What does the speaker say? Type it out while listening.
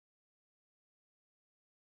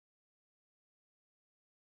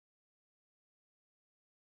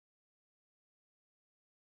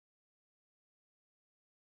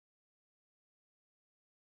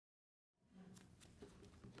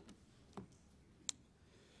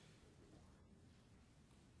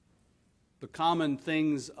The common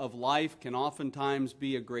things of life can oftentimes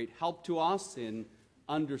be a great help to us in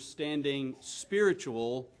understanding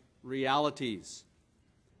spiritual realities.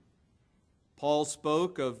 Paul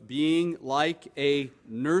spoke of being like a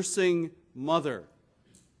nursing mother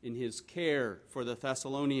in his care for the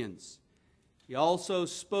Thessalonians. He also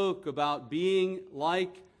spoke about being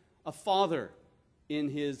like a father in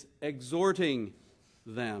his exhorting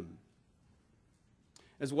them.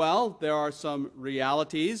 As well, there are some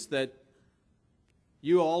realities that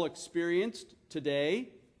you all experienced today,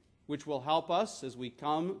 which will help us as we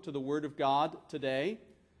come to the Word of God today.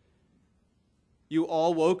 You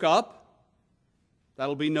all woke up.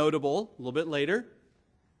 That'll be notable a little bit later.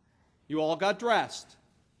 You all got dressed.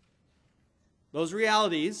 Those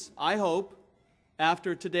realities, I hope,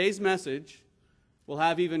 after today's message, will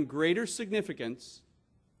have even greater significance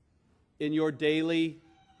in your daily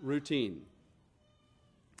routine.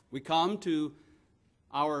 We come to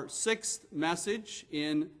our sixth message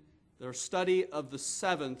in the study of the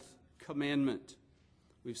seventh commandment.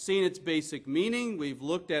 We've seen its basic meaning. We've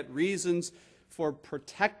looked at reasons for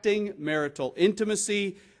protecting marital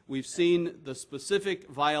intimacy. We've seen the specific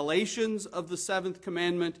violations of the seventh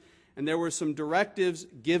commandment, and there were some directives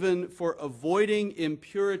given for avoiding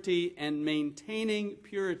impurity and maintaining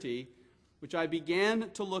purity, which I began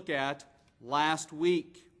to look at last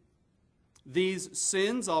week. These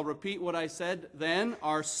sins, I'll repeat what I said then,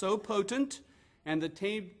 are so potent and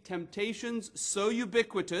the temptations so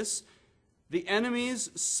ubiquitous, the enemies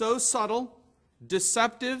so subtle,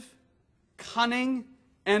 deceptive, cunning,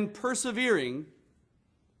 and persevering,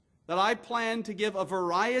 that I plan to give a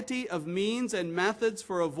variety of means and methods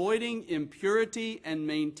for avoiding impurity and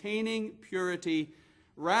maintaining purity,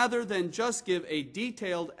 rather than just give a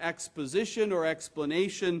detailed exposition or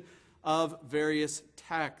explanation of various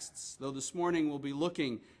texts, though this morning we'll be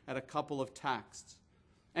looking at a couple of texts.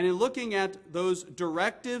 And in looking at those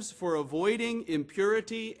directives for avoiding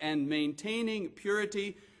impurity and maintaining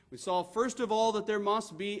purity, we saw first of all that there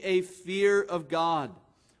must be a fear of God.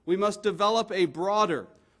 We must develop a broader,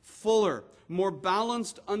 fuller, more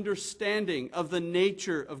balanced understanding of the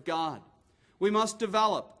nature of God. We must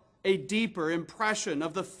develop a deeper impression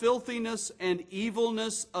of the filthiness and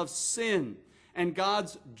evilness of sin and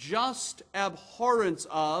God's just abhorrence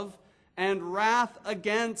of and wrath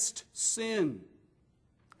against sin.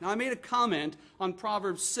 Now, I made a comment on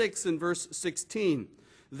Proverbs 6 and verse 16.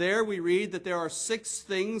 There we read that there are 6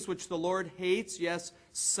 things which the Lord hates, yes,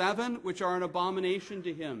 7 which are an abomination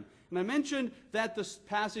to him. And I mentioned that this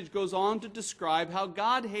passage goes on to describe how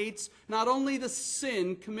God hates not only the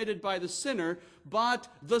sin committed by the sinner, but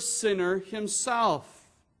the sinner himself.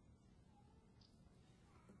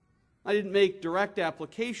 I didn't make direct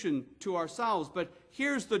application to ourselves, but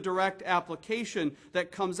here's the direct application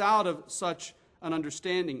that comes out of such an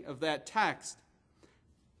understanding of that text.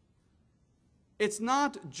 It's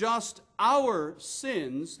not just our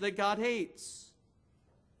sins that God hates.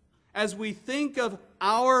 As we think of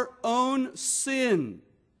our own sin,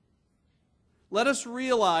 let us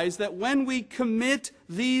realize that when we commit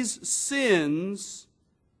these sins,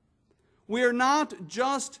 we are not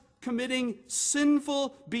just committing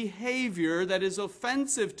sinful behavior that is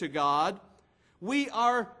offensive to God, we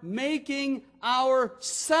are making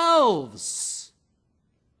ourselves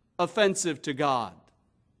offensive to God.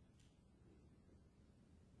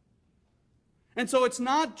 And so it's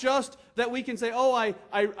not just that we can say, oh, I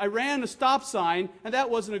ran a stop sign and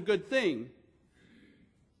that wasn't a good thing.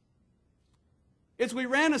 It's we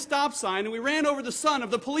ran a stop sign and we ran over the son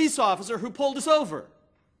of the police officer who pulled us over.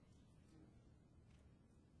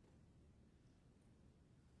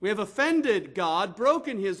 We have offended God,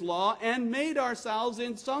 broken his law, and made ourselves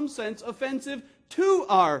in some sense offensive to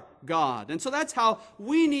our God. And so that's how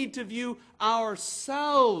we need to view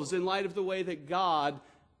ourselves in light of the way that God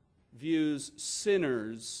views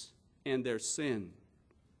sinners and their sin.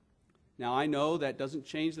 Now, I know that doesn't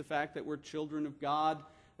change the fact that we're children of God.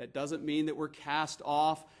 That doesn't mean that we're cast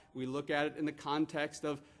off. We look at it in the context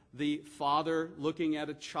of the father looking at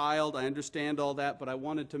a child. I understand all that, but I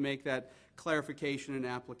wanted to make that clarification and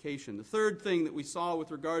application. The third thing that we saw with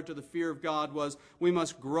regard to the fear of God was we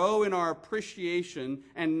must grow in our appreciation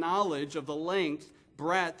and knowledge of the length,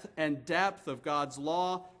 breadth, and depth of God's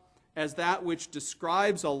law as that which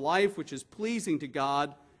describes a life which is pleasing to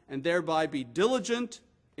God, and thereby be diligent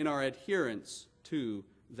in our adherence to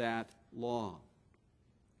that law.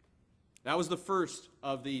 That was the first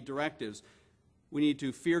of the directives. We need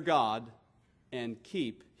to fear God and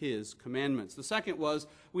keep his commandments. The second was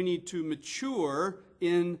we need to mature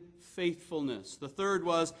in faithfulness. The third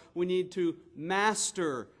was we need to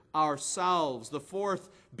master ourselves. The fourth,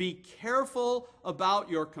 be careful about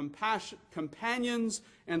your companions.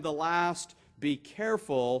 And the last, be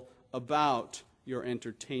careful about your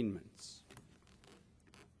entertainments.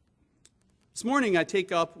 This morning I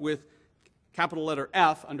take up with capital letter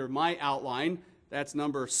F under my outline. That's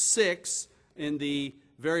number 6 in the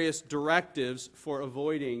various directives for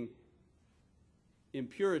avoiding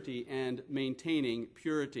impurity and maintaining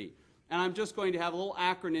purity. And I'm just going to have a little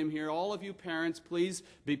acronym here. All of you parents, please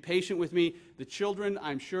be patient with me. The children,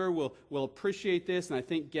 I'm sure, will appreciate this and I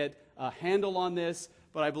think get a handle on this,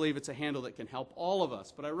 but I believe it's a handle that can help all of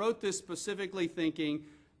us. But I wrote this specifically thinking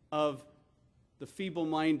of the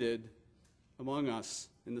feeble-minded among us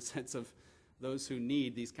in the sense of those who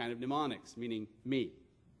need these kind of mnemonics, meaning me.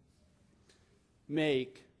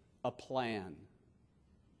 Make a plan.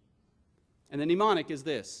 And the mnemonic is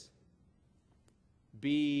this: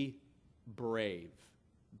 be brave.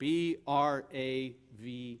 B-R-A-V-E.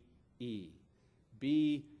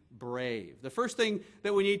 Be brave. The first thing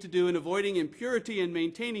that we need to do in avoiding impurity and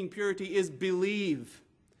maintaining purity is believe.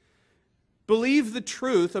 Believe the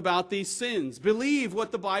truth about these sins. Believe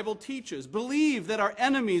what the Bible teaches. Believe that our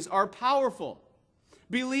enemies are powerful.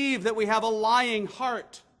 Believe that we have a lying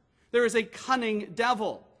heart. There is a cunning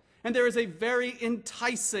devil. And there is a very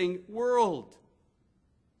enticing world.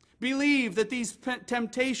 Believe that these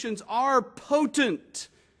temptations are potent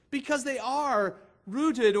because they are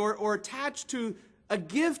rooted or attached to a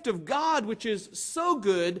gift of God which is so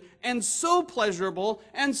good and so pleasurable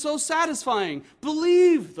and so satisfying.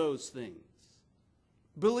 Believe those things.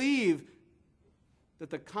 Believe that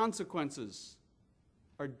the consequences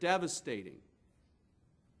are devastating.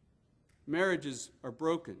 Marriages are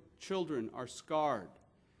broken. Children are scarred.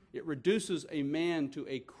 It reduces a man to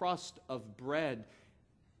a crust of bread.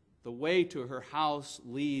 The way to her house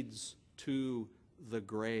leads to the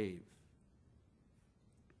grave.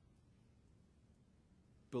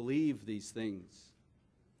 Believe these things.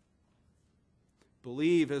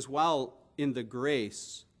 Believe as well in the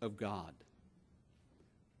grace of God.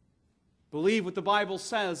 Believe what the Bible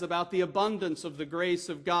says about the abundance of the grace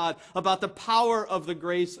of God, about the power of the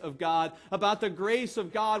grace of God, about the grace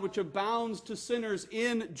of God which abounds to sinners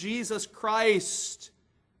in Jesus Christ.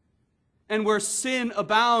 And where sin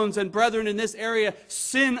abounds, and brethren, in this area,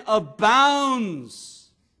 sin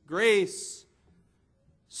abounds, grace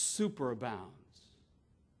superabounds.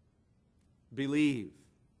 Believe.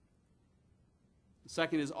 The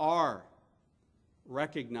second is R,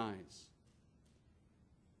 recognize.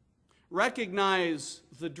 Recognize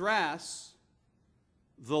the dress,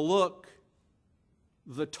 the look,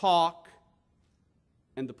 the talk,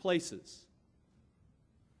 and the places.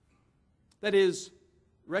 That is,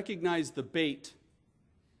 recognize the bait,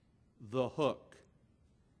 the hook,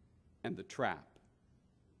 and the trap.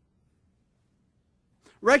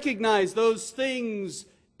 Recognize those things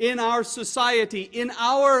in our society, in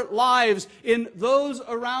our lives, in those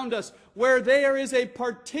around us, where there is a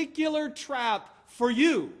particular trap for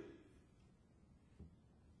you.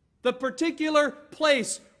 The particular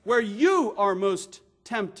place where you are most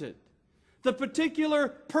tempted. The particular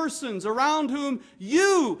persons around whom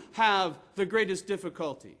you have the greatest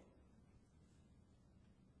difficulty.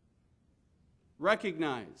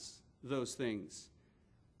 Recognize those things.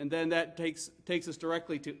 And then that takes us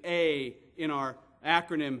directly to A in our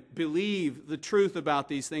acronym, believe the truth about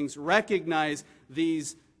these things. Recognize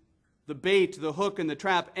these, the bait, the hook, and the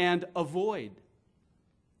trap, and avoid.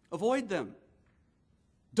 Avoid them.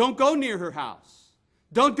 Don't go near her house.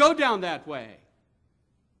 Don't go down that way.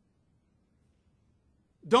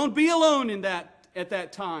 Don't be alone at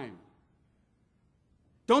that time.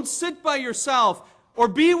 Don't sit by yourself or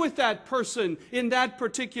be with that person in that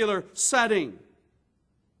particular setting.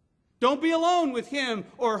 Don't be alone with him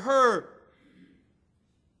or her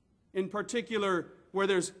in particular where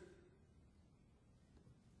there's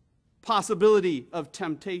possibility of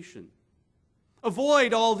temptation.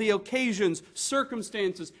 Avoid all the occasions,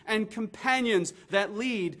 circumstances, and companions that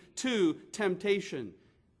lead to temptation.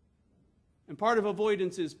 And part of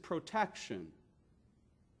avoidance is protection.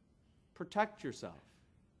 Protect yourself.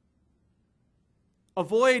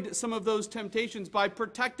 Avoid some of those temptations by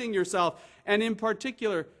protecting yourself. And in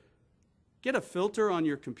particular, get a filter on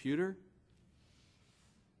your computer.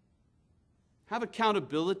 Have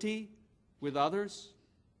accountability with others.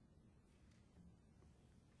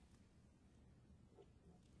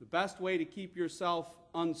 The best way to keep yourself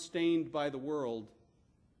unstained by the world,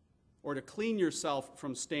 or to clean yourself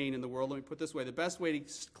from stain in the world, let me put it this way, the best way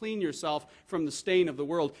to clean yourself from the stain of the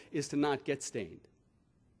world is to not get stained.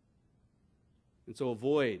 And so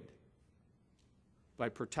avoid by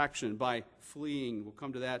protection, by fleeing, we'll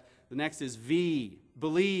come to that, The next is V,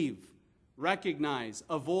 believe, recognize,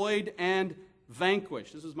 avoid, and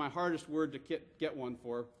vanquish. This is my hardest word to get one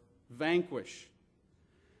for. Vanquish.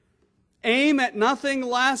 Aim at nothing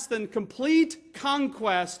less than complete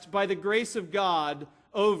conquest by the grace of God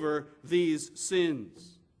over these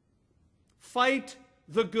sins. Fight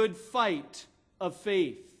the good fight of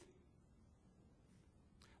faith.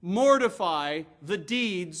 Mortify the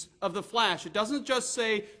deeds of the flesh. It doesn't just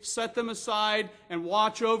say set them aside and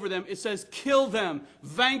watch over them. It says kill them,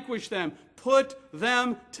 vanquish them, put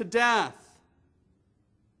them to death.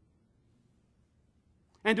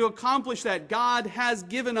 And to accomplish that, God has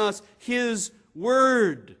given us His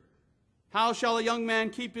Word. How shall a young man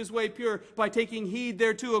keep his way pure? By taking heed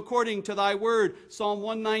thereto according to thy word. Psalm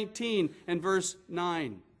 119 and verse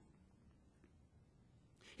 9.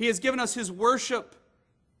 He has given us His worship,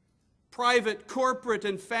 private, corporate,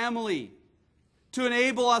 and family, to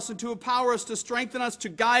enable us and to empower us, to strengthen us, to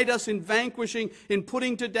guide us in vanquishing, in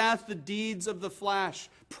putting to death the deeds of the flesh.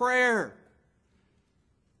 Prayer,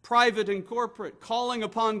 private and corporate, calling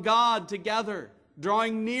upon God together,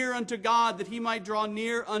 drawing near unto God that He might draw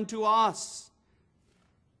near unto us.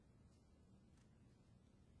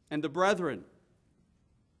 And the brethren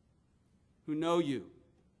who know you.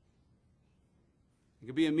 It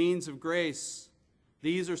could be a means of grace.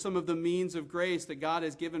 These are some of the means of grace that God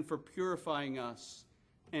has given for purifying us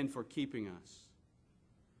and for keeping us.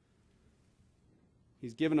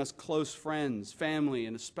 He's given us close friends, family,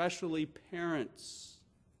 and especially parents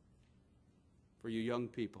for you young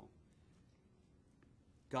people.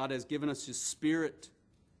 God has given us His Spirit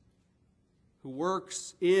who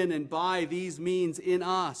works in and by these means in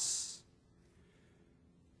us.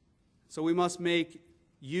 So we must make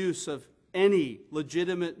use of any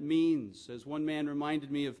legitimate means. As one man reminded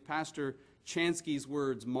me of Pastor Chansky's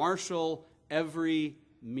words, marshal every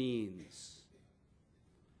means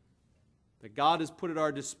that God has put at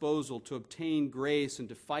our disposal to obtain grace and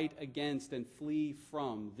to fight against and flee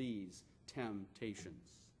from these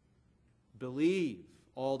temptations. Believe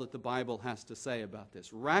all that the Bible has to say about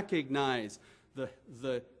this. Recognize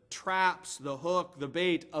the traps, the hook, the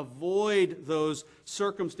bait. Avoid those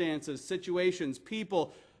circumstances, situations,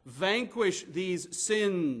 people. Vanquish these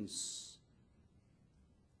sins.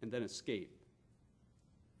 And then escape.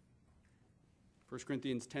 1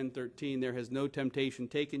 Corinthians 10:13, there has no temptation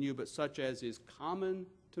taken you but such as is common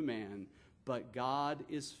to man. But God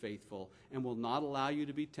is faithful and will not allow you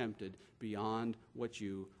to be tempted beyond what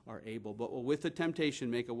you are able, but will with the temptation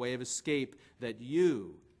make a way of escape that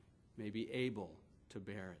you may be able to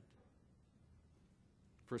bear it.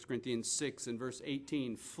 1 Corinthians 6 and verse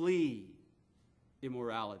 18, flee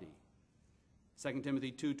immorality. 2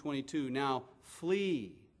 Timothy 2:22, now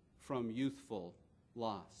flee from youthful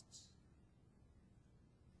lusts.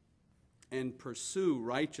 And pursue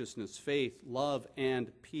righteousness, faith, love,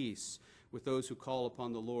 and peace with those who call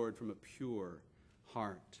upon the Lord from a pure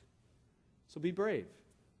heart. So be brave.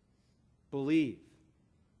 Believe,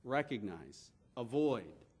 recognize, avoid,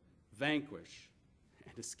 vanquish,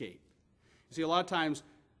 and escape. You see, a lot of times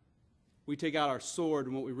we take out our sword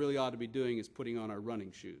and what we really ought to be doing is putting on our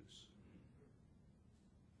running shoes.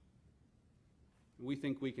 We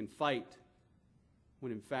think we can fight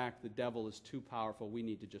when in fact the devil is too powerful. We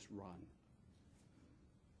need to just run.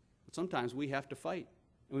 But sometimes we have to fight.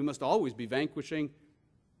 And we must always be vanquishing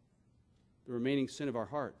the remaining sin of our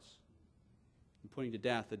hearts and putting to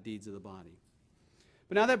death the deeds of the body.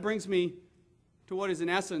 But now that brings me to what is in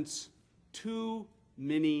essence 2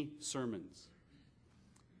 mini sermons.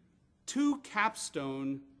 2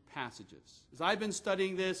 capstone passages. As I've been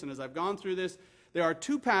studying this and as I've gone through this, there are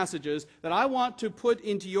 2 passages that I want to put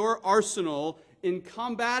into your arsenal in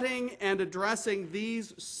combating and addressing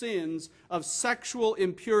these sins of sexual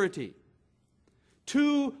impurity.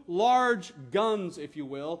 2 large guns, if you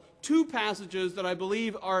will, 2 passages that I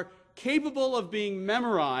believe are capable of being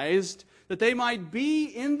memorized, that they might be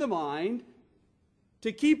in the mind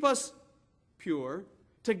to keep us pure,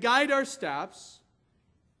 to guide our steps,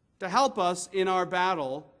 to help us in our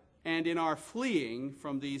battle and in our fleeing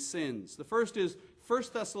from these sins. The first is 1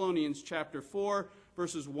 Thessalonians chapter 4,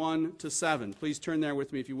 verses 1 to 7. Please turn there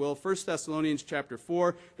with me if you will. 1 Thessalonians chapter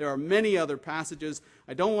 4. There are many other passages.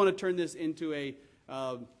 I don't want to turn this into a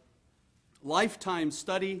lifetime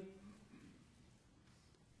study,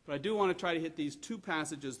 but I do want to try to hit these 2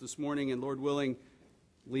 passages this morning, and Lord willing,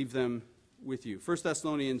 leave them with you. 1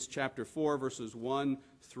 Thessalonians chapter 4, verses 1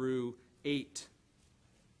 through 8.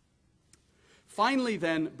 Finally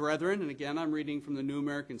then, brethren, and again I'm reading from the New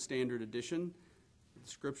American Standard Edition, the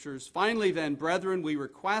Scriptures. Finally then, brethren, we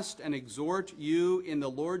request and exhort you in the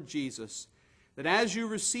Lord Jesus, that as you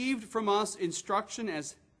received from us instruction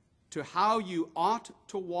as to how you ought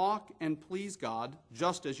to walk and please God,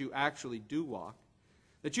 just as you actually do walk,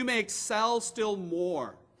 that you may excel still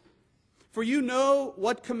more. For you know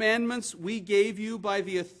what commandments we gave you by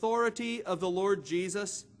the authority of the Lord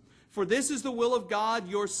Jesus. For this is the will of God,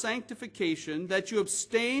 your sanctification, that you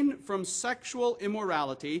abstain from sexual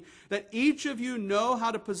immorality, that each of you know how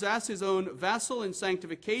to possess his own vessel in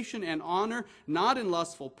sanctification and honor, not in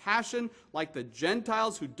lustful passion, like the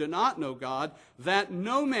Gentiles who do not know God, that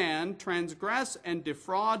no man transgress and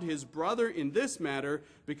defraud his brother in this matter,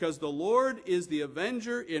 because the Lord is the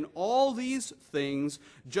avenger in all these things,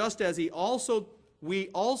 just as we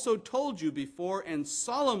also told you before and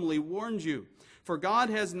solemnly warned you. For God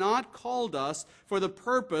has not called us for the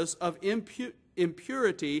purpose of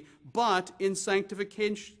impurity, but in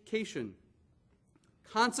sanctification.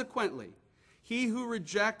 Consequently, he who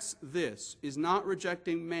rejects this is not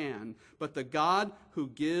rejecting man, but the God who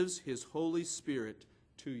gives his Holy Spirit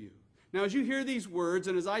to you. Now, as you hear these words,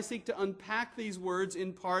 and as I seek to unpack these words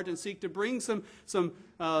in part and seek to bring some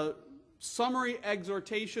summary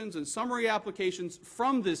exhortations and summary applications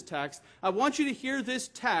from this text, I want you to hear this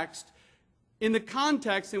text in the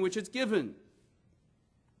context in which it's given.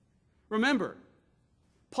 Remember,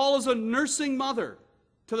 Paul is a nursing mother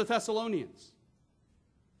to the Thessalonians.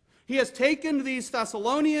 He has taken these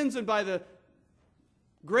Thessalonians and by the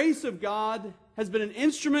grace of God has been an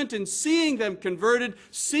instrument in seeing them converted,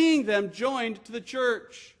 seeing them joined to the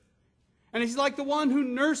church. And he's like the one who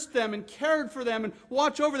nursed them and cared for them and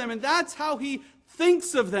watched over them. And that's how he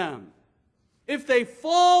thinks of them. If they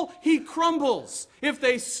fall, he crumbles. If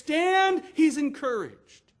they stand, he's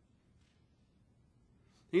encouraged.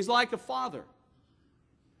 He's like a father,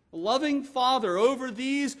 a loving father over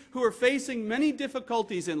these who are facing many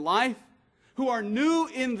difficulties in life, who are new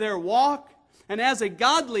in their walk. And as a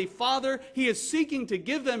godly father, he is seeking to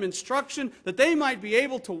give them instruction that they might be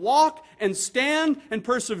able to walk and stand and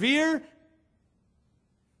persevere.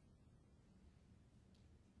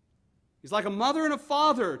 He's like a mother and a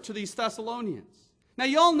father to these Thessalonians. Now,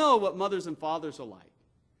 you all know what mothers and fathers are like.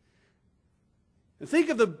 And think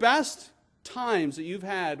of the best times that you've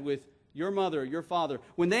had with your mother or your father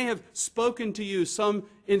when they have spoken to you some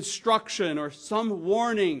instruction or some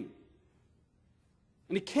warning.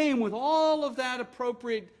 And it came with all of that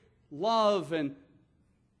appropriate love, and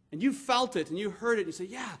you felt it and you heard it and you say,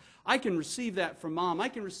 yeah, I can receive that from mom. I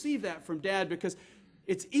can receive that from dad because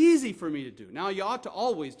it's easy for me to do. Now, you ought to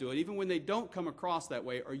always do it, even when they don't come across that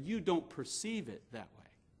way or you don't perceive it that way.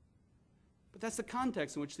 But that's the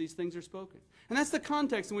context in which these things are spoken. And that's the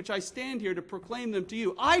context in which I stand here to proclaim them to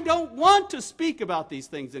you. I don't want to speak about these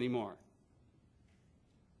things anymore.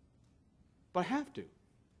 But I have to.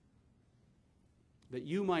 That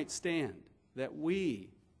you might stand, that we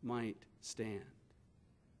might stand.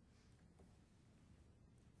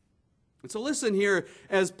 And so listen here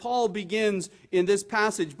as Paul begins in this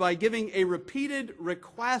passage by giving a repeated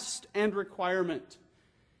request and requirement.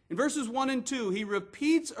 In verses 1 and 2, he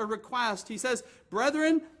repeats a request. He says,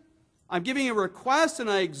 brethren, I'm giving a request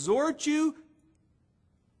and I exhort you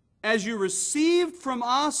as you received from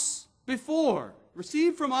us before.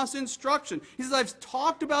 Received from us instruction. He says, I've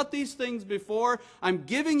talked about these things before. I'm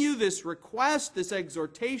giving you this request, this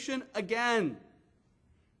exhortation again.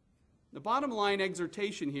 The bottom line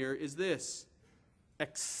exhortation here is this: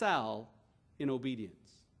 excel in obedience.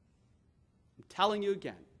 I'm telling you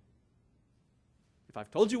again. If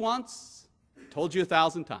I've told you once, I've told you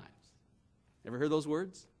 1,000 times. Ever heard those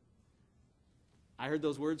words? I heard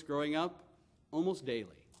those words growing up almost daily.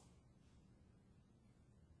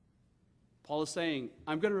 Paul is saying,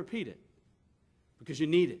 I'm going to repeat it because you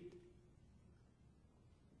need it.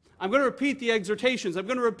 I'm going to repeat the exhortations. I'm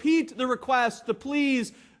going to repeat the requests, the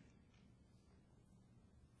pleas,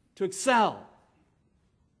 to excel,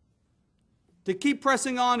 to keep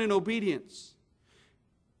pressing on in obedience.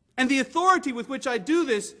 And the authority with which I do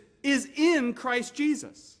this is in Christ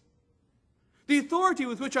Jesus. The authority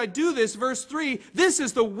with which I do this, verse 3, this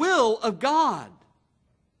is the will of God.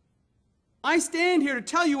 I stand here to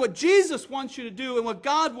tell you what Jesus wants you to do and what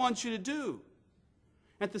God wants you to do.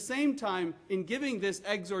 At the same time, in giving this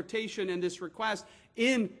exhortation and this request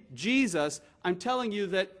in Jesus, I'm telling you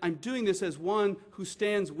that I'm doing this as one who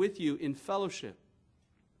stands with you in fellowship.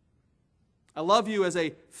 I love you as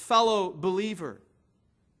a fellow believer.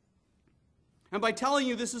 And by telling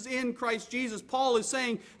you this is in Christ Jesus, Paul is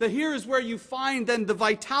saying that here is where you find then the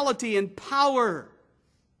vitality and power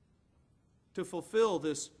to fulfill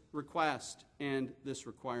this request and this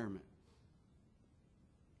requirement.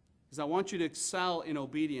 Because I want you to excel in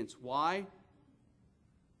obedience. Why?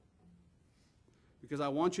 Because I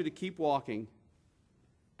want you to keep walking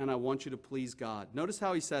and I want you to please God. Notice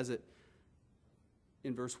how he says it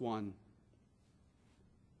in verse 1.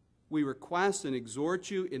 We request and exhort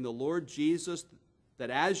you in the Lord Jesus that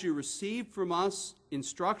as you receive from us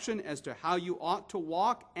instruction as to how you ought to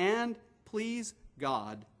walk and please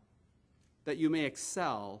God, that you may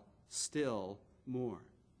excel still more.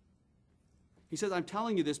 He says, I'm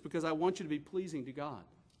telling you this because I want you to be pleasing to God.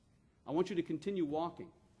 I want you to continue walking.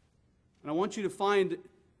 And I want you to find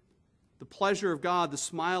the pleasure of God, the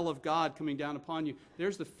smile of God coming down upon you.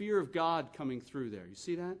 There's the fear of God coming through there. You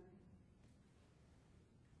see that?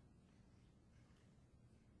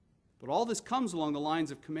 But all this comes along the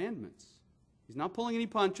lines of commandments. He's not pulling any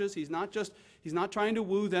punches. He's not trying to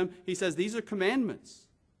woo them. He says, these are commandments.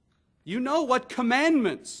 You know what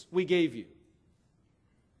commandments we gave you.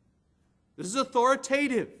 This is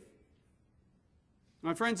authoritative.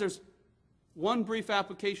 My friends, there's one brief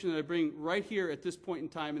application that I bring right here at this point in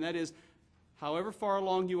time, and that is, however far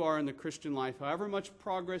along you are in the Christian life, however much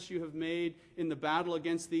progress you have made in the battle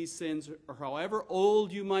against these sins, or however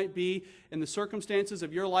old you might be in the circumstances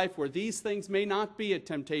of your life where these things may not be a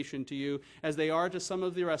temptation to you as they are to some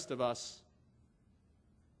of the rest of us,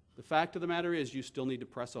 the fact of the matter is you still need to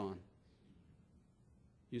press on.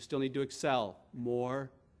 You still need to excel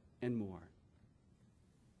more and more.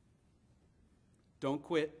 Don't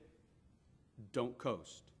quit. Don't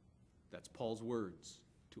coast. That's Paul's words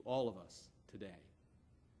to all of us today.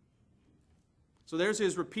 So there's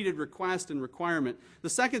his repeated request and requirement. The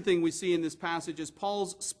second thing we see in this passage is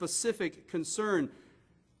Paul's specific concern.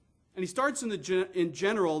 And he starts in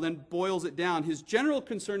general, then boils it down. His general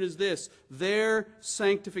concern is this: their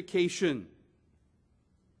sanctification.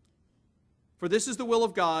 For this is the will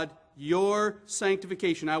of God, your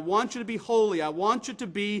sanctification. I want you to be holy. I want you to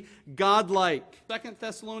be godlike. 2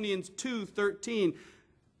 Thessalonians 2:13.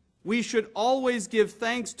 We should always give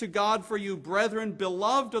thanks to God for you, brethren,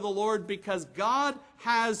 beloved of the Lord, because God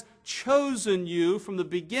has chosen you from the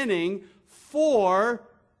beginning for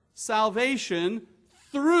salvation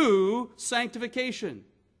through sanctification.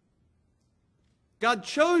 God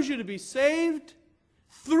chose you to be saved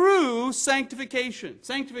through sanctification.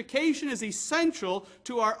 Sanctification is essential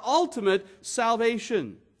to our ultimate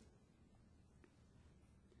salvation.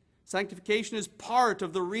 Sanctification is part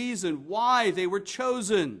of the reason why they were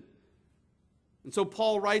chosen. And so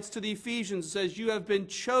Paul writes to the Ephesians and says, you have been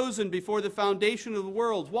chosen before the foundation of the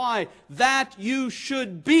world. Why? That you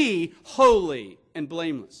should be holy and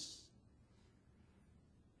blameless.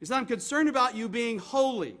 He said, I'm concerned about you being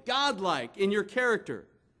holy, godlike in your character.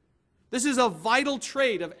 This is a vital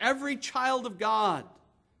trait of every child of God.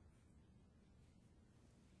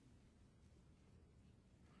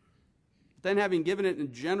 Then, having given it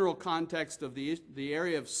in general context of the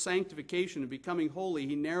area of sanctification and becoming holy,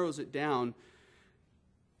 he narrows it down.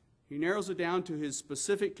 He narrows it down to his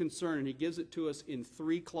specific concern, and he gives it to us in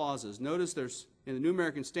 3 clauses. Notice there's, in the New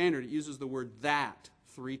American Standard, it uses the word that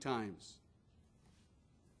 3 times.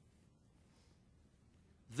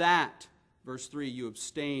 That, verse 3, you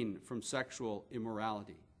abstain from sexual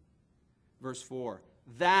immorality. Verse 4,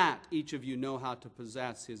 that each of you know how to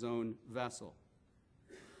possess his own vessel.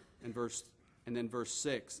 And then verse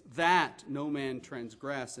 6, that no man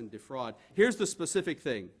transgress and defraud. Here's the specific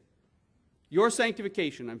thing. Your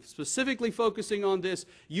sanctification, I'm specifically focusing on this,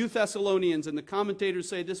 you Thessalonians, and the commentators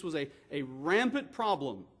say this was a rampant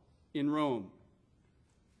problem in Rome.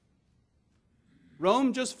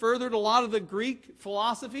 Rome just furthered a lot of the Greek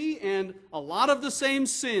philosophy, and a lot of the same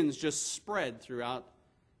sins just spread throughout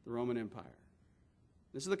the Roman Empire.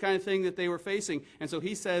 This is the kind of thing that they were facing. And so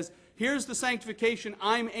he says, here's the sanctification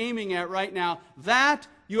I'm aiming at right now, that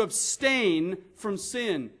you abstain from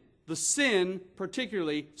sin. The sin,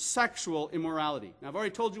 particularly sexual immorality. Now, I've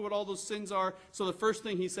already told you what all those sins are, so the first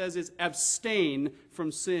thing he says is abstain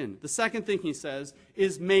from sin. The second thing he says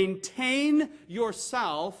is maintain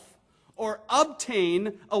yourself or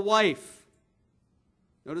obtain a wife.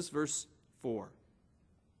 Notice verse 4.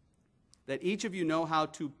 That each of you know how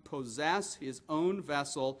to possess his own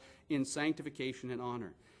vessel in sanctification and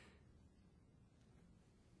honor.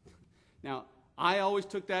 Now, I always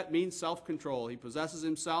took that means self-control. He possesses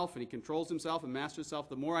himself and he controls himself and masters himself.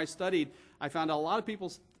 The more I studied, I found a lot of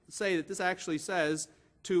people say that this actually says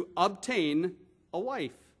to obtain a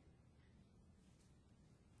wife.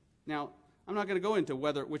 Now, I'm not going to go into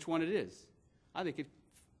which one it is. I think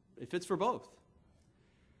it fits for both.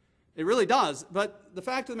 It really does. But the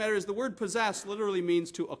fact of the matter is the word possess literally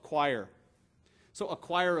means to acquire. So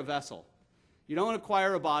acquire a vessel. You don't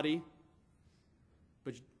acquire a body,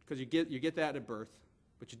 but because you get that at birth,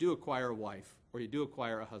 but you do acquire a wife, or you do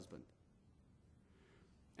acquire a husband.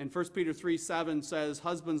 And 1 Peter 3:7 says,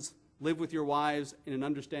 husbands, live with your wives in an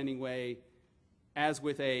understanding way as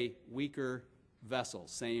with a weaker vessel.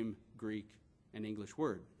 Same Greek and English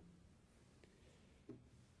word.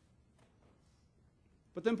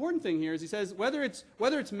 But the important thing here is he says whether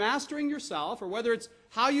it's mastering yourself or whether it's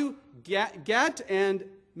how you get and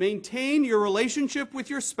maintain your relationship with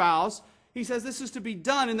your spouse, he says this is to be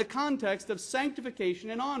done in the context of sanctification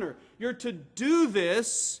and honor. You're to do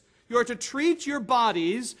this, you are to treat your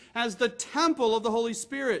bodies as the temple of the Holy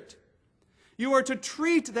Spirit. You are to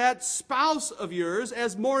treat that spouse of yours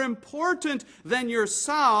as more important than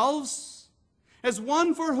yourselves, as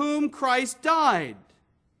one for whom Christ died.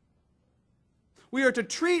 We are to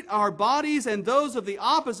treat our bodies and those of the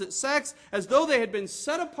opposite sex as though they had been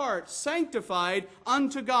set apart, sanctified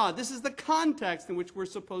unto God. This is the context in which we're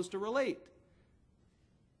supposed to relate.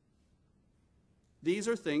 These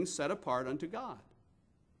are things set apart unto God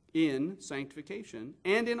in sanctification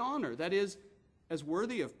and in honor. That is, as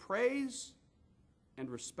worthy of praise and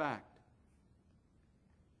respect,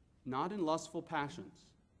 not in lustful passions,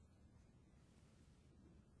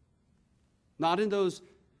 not in those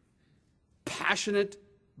passionate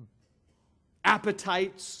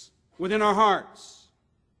appetites within our hearts,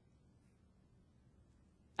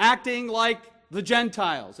 acting like the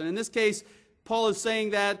Gentiles. And in this case, Paul is saying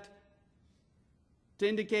that to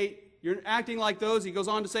indicate you're acting like those, he goes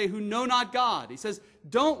on to say, who know not God. He says,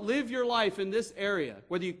 don't live your life in this area,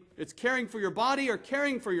 whether it's caring for your body or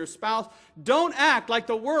caring for your spouse. Don't act like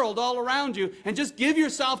the world all around you and just give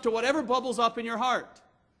yourself to whatever bubbles up in your heart.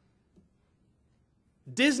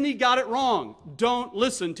 Disney got it wrong. Don't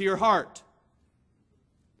listen to your heart.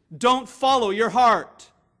 Don't follow your heart.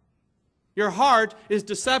 Your heart is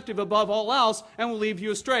deceptive above all else and will lead you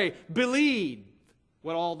astray. Believe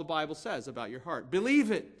what all the Bible says about your heart. Believe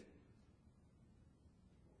it.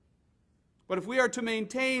 But if we are to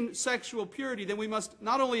maintain sexual purity, then we must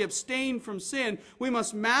not only abstain from sin, we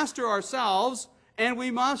must master ourselves, and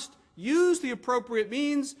we must use the appropriate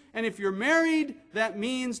means. And if you're married, that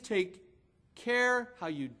means take care how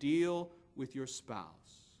you deal with your spouse.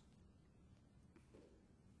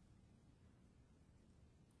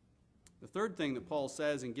 The third thing that Paul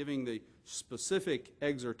says in giving the specific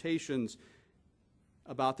exhortations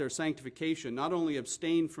about their sanctification, not only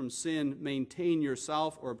abstain from sin, maintain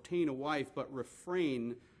yourself, or obtain a wife, but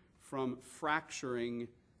refrain from fracturing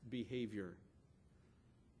behavior.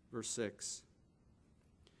 Verse 6,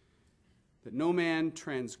 that no man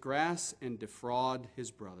transgress and defraud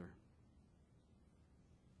his brother.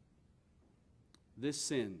 This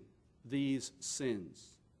sin, these sins,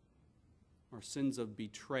 are sins of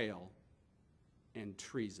betrayal and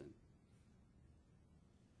treason.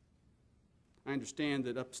 I understand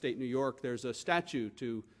that upstate New York there's a statue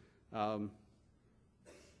to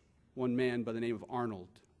one man by the name of Arnold,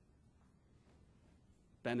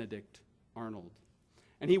 Benedict Arnold.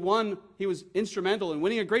 And he was instrumental in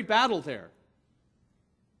winning a great battle there.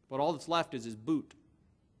 But all that's left is his boot.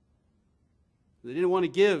 They didn't want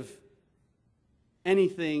to give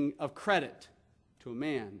anything of credit to a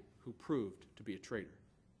man who proved to be a traitor.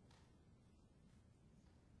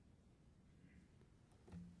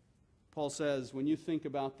 Paul says, when you think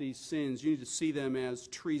about these sins, you need to see them as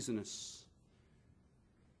treasonous,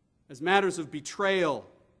 as matters of betrayal.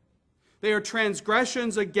 They are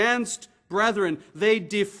transgressions against brethren. They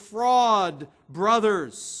defraud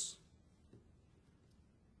brothers.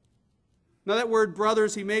 Now that word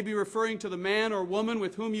brothers, he may be referring to the man or woman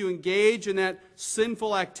with whom you engage in that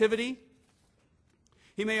sinful activity.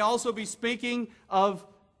 He may also be speaking of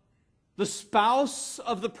the spouse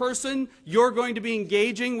of the person you're going to be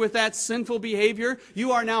engaging with that sinful behavior.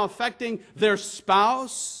 You are now affecting their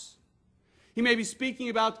spouse. He may be speaking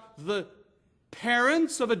about the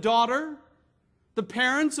parents of a daughter, the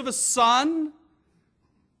parents of a son,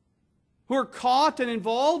 who are caught and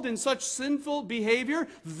involved in such sinful behavior.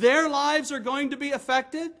 Their lives are going to be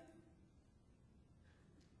affected.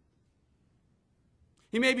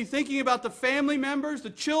 He may be thinking about the family members, the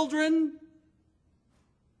children,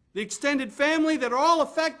 the extended family that are all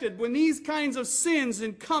affected when these kinds of sins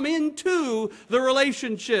come into the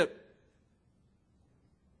relationship.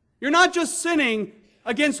 You're not just sinning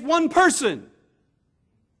against one person.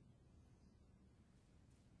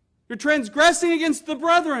 You're transgressing against the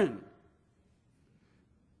brethren.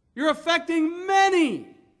 You're affecting many.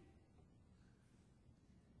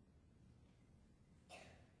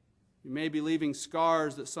 You may be leaving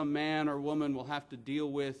scars that some man or woman will have to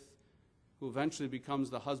deal with, who eventually becomes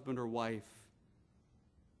the husband or wife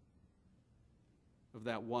of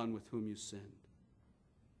that one with whom you sinned.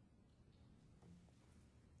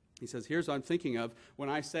 He says, here's what I'm thinking of when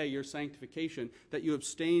I say your sanctification, that you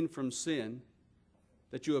abstain from sin,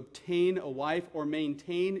 that you obtain a wife or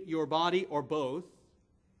maintain your body or both,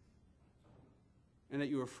 and that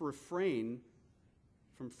you refrain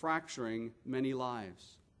from fracturing many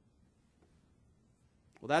lives.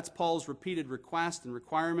 Well, that's Paul's repeated request and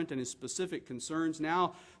requirement and his specific concerns.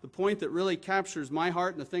 Now, the point that really captures my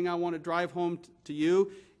heart and the thing I want to drive home to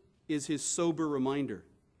you is his sober reminder.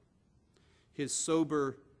 His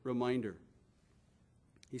sober reminder.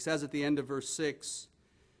 He says at the end of verse 6,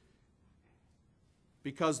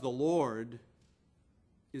 because the Lord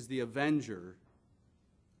is the avenger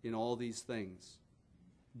in all these things.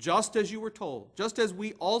 Just as you were told, just as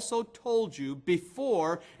we also told you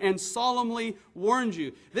before and solemnly warned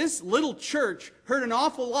you. This little church heard an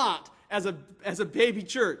awful lot as a baby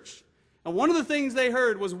church. And one of the things they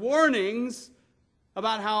heard was warnings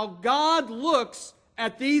about how God looks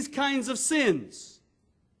at these kinds of sins.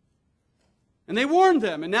 And they warned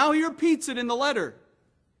them, and now he repeats it in the letter.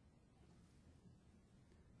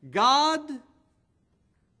 God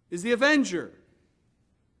is the avenger.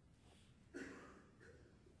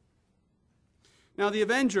 Now, the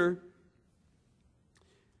avenger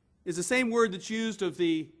is the same word that's used of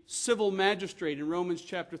the civil magistrate in Romans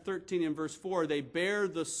chapter 13 and verse 4. They bear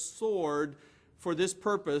the sword for this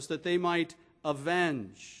purpose, that they might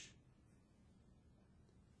avenge.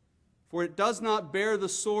 For it does not bear the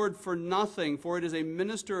sword for nothing, for it is a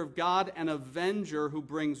minister of God, an avenger who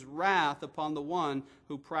brings wrath upon the one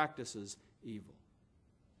who practices evil.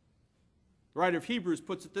 The writer of Hebrews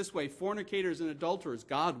puts it this way: fornicators and adulterers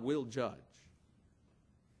God will judge.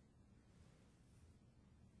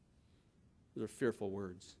 Those are fearful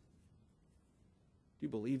words. Do you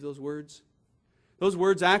believe those words? Those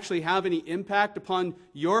words actually have any impact upon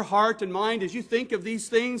your heart and mind as you think of these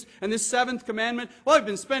things and this seventh commandment? Well, I've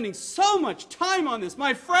been spending so much time on this.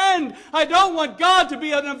 My friend, I don't want God to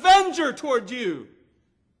be an avenger toward you.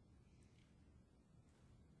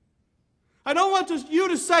 I don't want you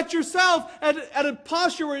to set yourself at a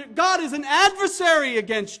posture where God is an adversary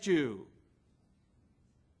against you.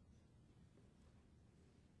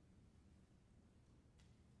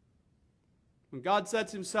 When God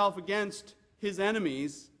sets himself against his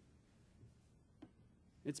enemies,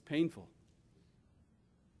 it's painful.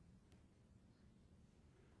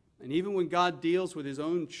 And even when God deals with his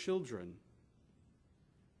own children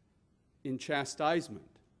in chastisement,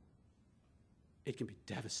 it can be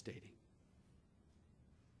devastating.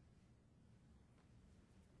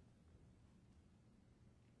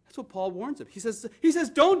 That's what Paul warns him. He says,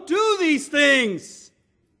 don't do these things.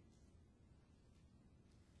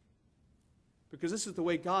 Because this is the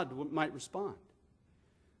way God might respond.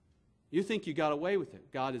 You think you got away with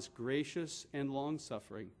it. God is gracious and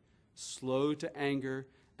long-suffering, slow to anger,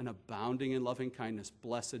 and abounding in loving kindness.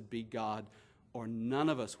 Blessed be God. Or none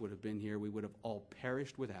of us would have been here. We would have all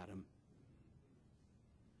perished with Adam.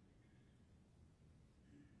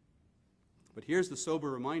 But here's the sober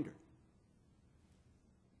reminder.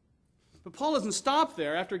 But Paul doesn't stop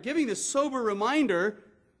there. After giving this sober reminder,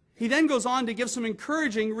 he then goes on to give some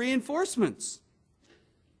encouraging reinforcements.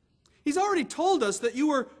 He's already told us that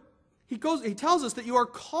he tells us that you are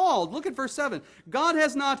called. Look at verse 7. God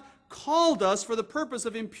has not called us for the purpose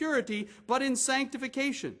of impurity, but in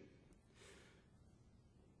sanctification.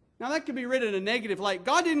 Now that could be read in a negative light.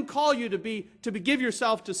 God didn't call you to give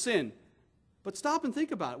yourself to sin. But stop and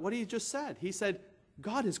think about it, what he just said. He said,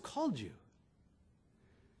 God has called you.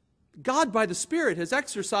 God, by the Spirit, has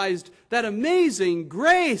exercised that amazing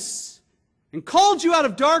grace and called you out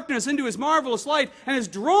of darkness into his marvelous light and has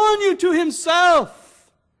drawn you to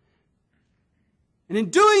himself. And in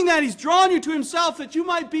doing that, he's drawn you to himself that you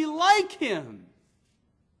might be like him.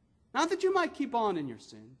 Not that you might keep on in your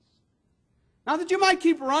sins. Not that you might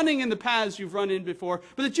keep running in the paths you've run in before,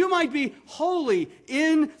 but that you might be holy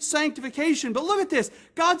in sanctification. But look at this.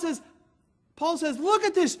 Paul says, look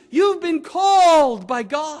at this. You've been called by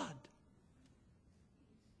God.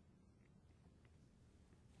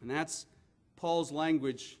 And that's Paul's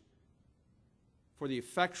language for the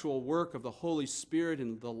effectual work of the Holy Spirit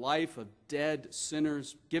in the life of dead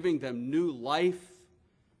sinners, giving them new life,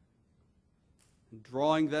 and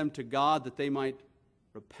drawing them to God that they might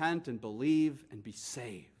repent and believe and be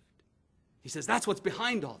saved. He says that's what's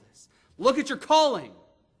behind all this. Look at your calling.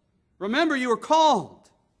 Remember, you were called.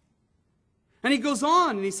 And he goes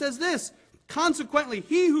on and he says this, consequently,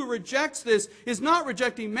 he who rejects this is not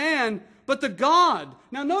rejecting man, but the God.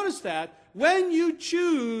 Now notice that when you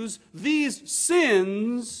choose these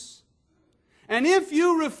sins, and if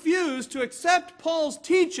you refuse to accept Paul's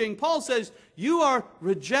teaching, Paul says you are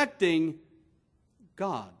rejecting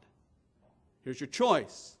God. Here's your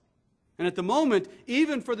choice. And at the moment,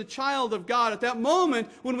 even for the child of God, at that moment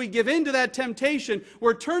when we give in to that temptation,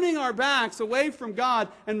 we're turning our backs away from God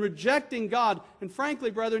and rejecting God. And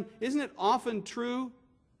frankly, brethren, isn't it often true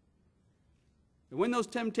that when those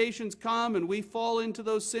temptations come and we fall into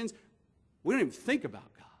those sins, we don't even think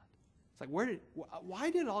about God? It's like,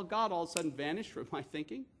 why did God all of a sudden vanish from my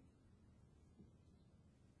thinking?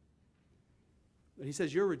 But he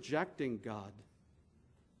says, you're rejecting God.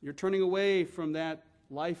 You're turning away from that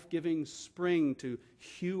life-giving spring to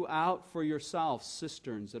hew out for yourself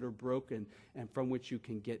cisterns that are broken and from which you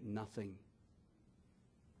can get nothing.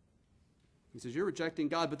 He says, you're rejecting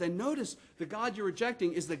God. But then notice the God you're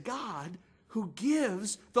rejecting is the God who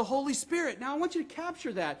gives the Holy Spirit. Now I want you to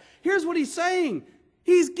capture that. Here's what he's saying.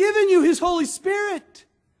 He's given you his Holy Spirit.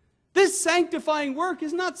 This sanctifying work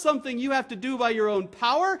is not something you have to do by your own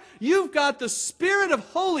power. You've got the Spirit of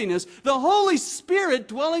holiness, the Holy Spirit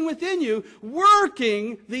dwelling within you,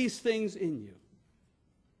 working these things in you.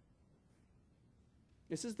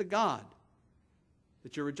 This is the God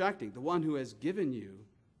that you're rejecting, the one who has given you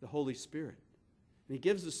the Holy Spirit. And he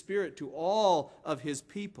gives the Spirit to all of his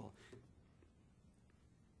people.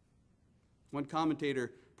 One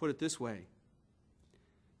commentator put it this way: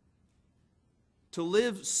 to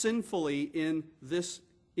live sinfully in this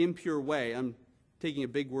impure way, I'm taking a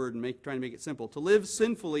big word and trying to make it simple, to live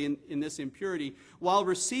sinfully in this impurity while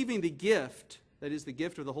receiving the gift, that is the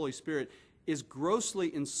gift of the Holy Spirit, is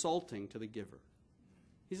grossly insulting to the giver.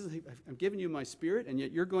 He says, I'm giving you my Spirit, and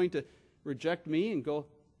yet you're going to reject me and go.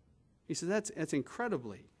 He says, that's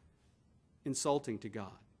incredibly insulting to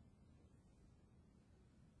God.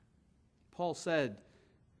 Paul said,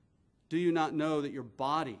 do you not know that your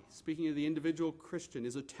body, speaking of the individual Christian,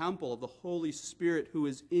 is a temple of the Holy Spirit who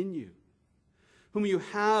is in you, whom you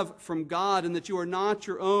have from God, and that you are not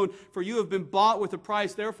your own, for you have been bought with a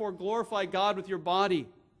price. Therefore glorify God with your body.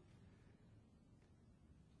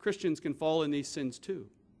 Christians can fall in these sins too.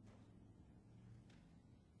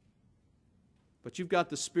 But you've got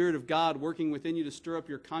the Spirit of God working within you to stir up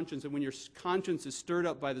your conscience. And when your conscience is stirred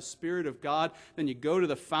up by the Spirit of God, then you go to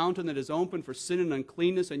the fountain that is open for sin and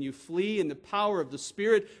uncleanness, and you flee in the power of the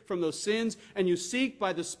Spirit from those sins, and you seek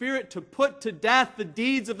by the Spirit to put to death the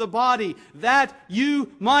deeds of the body, that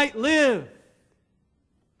you might live.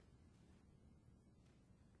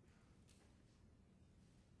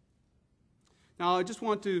 Now, I just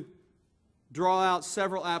want to draw out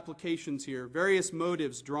several applications here, various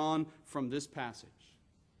motives drawn from this passage.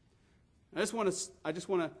 I just want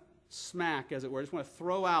to smack, as it were, I just want to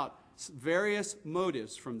throw out various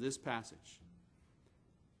motives from this passage.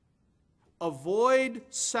 Avoid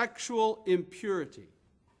sexual impurity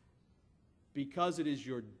because it is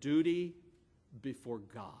your duty before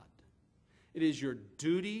God. It is your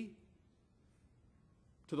duty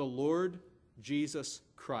to the Lord Jesus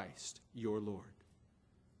Christ, your Lord.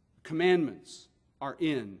 Commandments are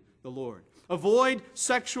in the Lord. Avoid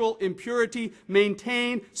sexual impurity.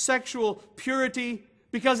 Maintain sexual purity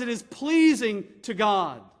because it is pleasing to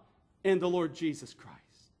God and the Lord Jesus Christ.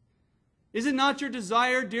 Is it not your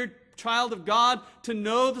desire, dear child of God, to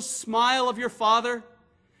know the smile of your Father?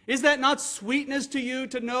 Is that not sweetness to you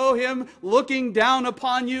to know Him looking down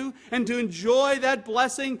upon you and to enjoy that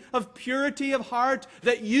blessing of purity of heart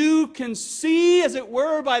that you can see, as it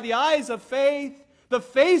were, by the eyes of faith, the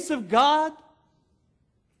face of God?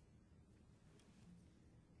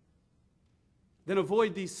 Then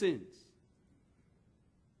avoid these sins.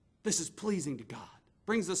 This is pleasing to God.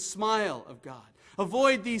 Brings the smile of God.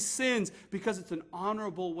 Avoid these sins because it's an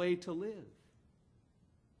honorable way to live.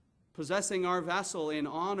 Possessing our vessel in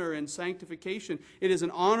honor and sanctification, it is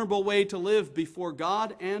an honorable way to live before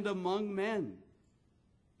God and among men.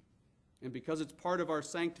 And because it's part of our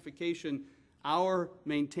sanctification, our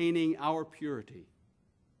maintaining our purity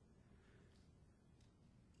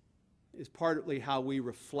is partly how we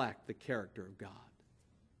reflect the character of God.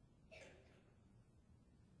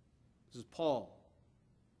 This is Paul,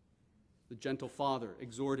 the gentle father,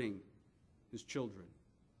 exhorting his children.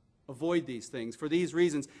 Avoid these things for these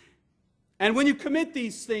reasons. And when you commit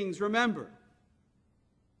these things, remember,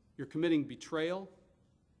 you're committing betrayal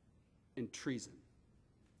and treason.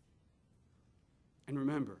 And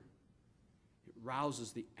remember, it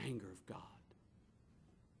rouses the anger of God.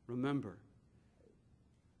 Remember,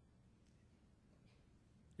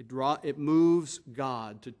 it moves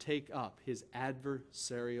God to take up His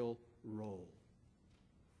adversarial role.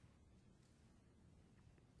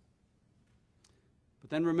 But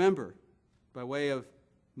then remember, by way of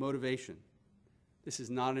motivation, this is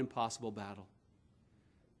not an impossible battle.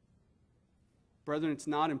 Brethren, it's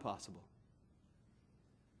not impossible.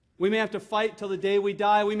 We may have to fight till the day we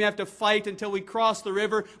die. We may have to fight until we cross the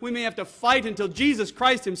river. We may have to fight until Jesus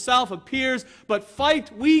Christ himself appears. But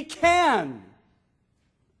fight we can.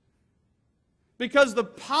 Because the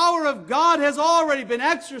power of God has already been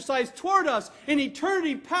exercised toward us. In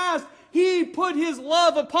eternity past, He put His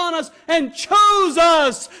love upon us and chose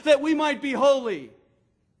us that we might be holy.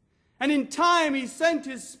 And in time, He sent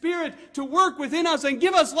His Spirit to work within us and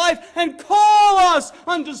give us life and call us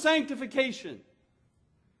unto sanctification.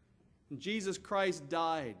 And Jesus Christ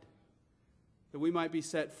died that we might be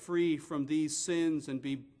set free from these sins and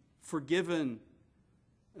be forgiven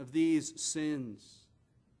of these sins.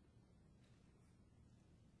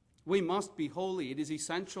 We must be holy. It is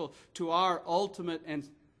essential to our ultimate and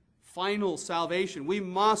final salvation. We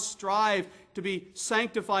must strive to be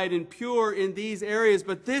sanctified and pure in these areas,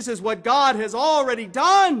 but this is what God has already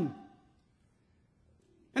done.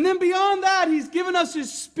 And then beyond that, He's given us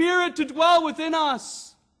His Spirit to dwell within us.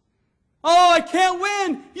 Oh, I can't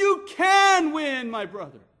win. You can win, my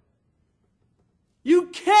brother. You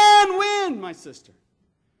can win, my sister.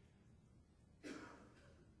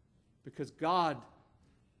 Because God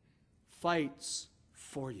fights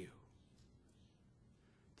for you.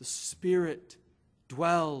 The Spirit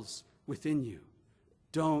dwells within you.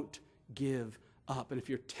 Don't give up. And if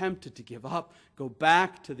you're tempted to give up, go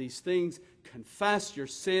back to these things, confess your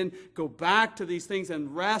sin, go back to these things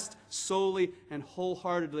and rest solely and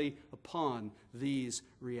wholeheartedly upon these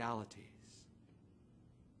realities.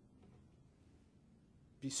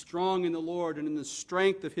 Be strong in the Lord and in the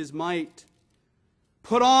strength of His might.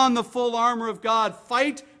 Put on the full armor of God.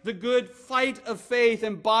 Fight the good fight of faith,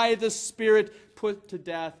 and by the Spirit put to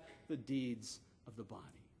death the deeds of the body.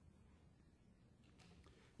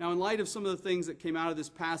 Now, in light of some of the things that came out of this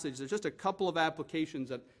passage, there's just a couple of applications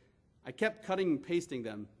that I kept cutting and pasting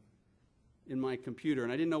them in my computer,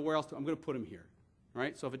 and I didn't know where else I'm going to put them here. All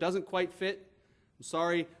right? So if it doesn't quite fit, I'm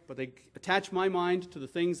sorry, but they attach my mind to the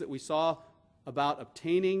things that we saw about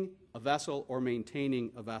obtaining a vessel or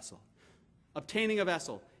maintaining a vessel. Obtaining a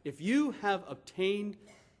vessel. If you have obtained,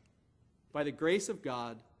 by the grace of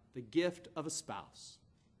God, the gift of a spouse,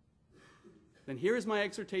 then here is my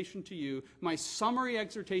exhortation to you, my summary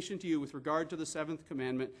exhortation to you with regard to the seventh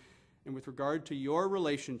commandment and with regard to your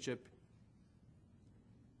relationship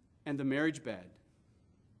and the marriage bed.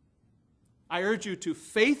 I urge you to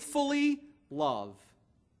faithfully love.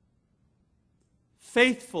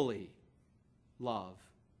 Faithfully love.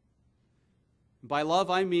 By love,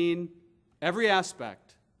 I mean every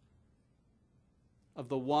aspect of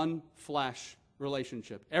the one flesh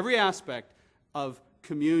relationship. Every aspect of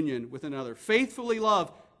communion with another. Faithfully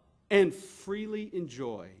love and freely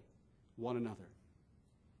enjoy one another.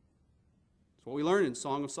 That's what we learn in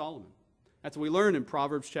Song of Solomon. That's what we learn in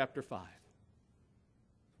Proverbs chapter 5.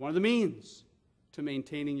 One of the means to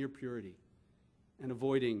maintaining your purity and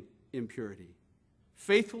avoiding impurity.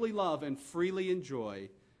 Faithfully love and freely enjoy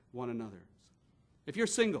one another. If you're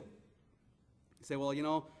single, you say, well,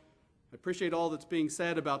 I appreciate all that's being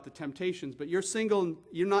said about the temptations, but you're single and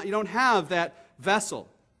you don't have that vessel.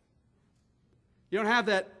 You don't have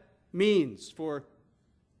that means for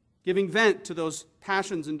giving vent to those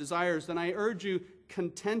passions and desires. Then I urge you,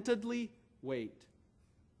 contentedly wait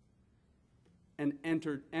and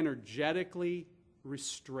energetically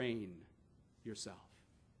restrain yourself.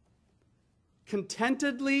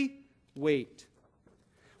 Contentedly wait.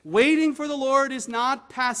 Waiting for the Lord is not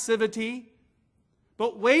passivity,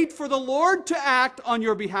 but wait for the Lord to act on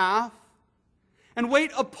your behalf, and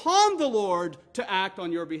wait upon the Lord to act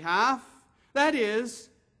on your behalf. That is,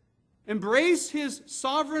 embrace His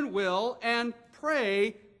sovereign will and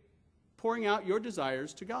pray, pouring out your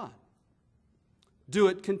desires to God. Do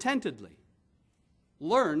it contentedly.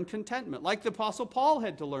 Learn contentment, like the Apostle Paul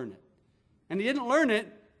had to learn it. And he didn't learn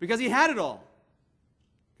it because he had it all,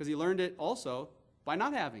 because he learned it also by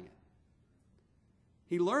not having it.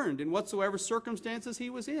 He learned in whatsoever circumstances he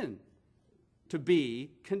was in to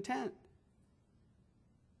be content.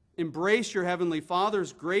 Embrace your Heavenly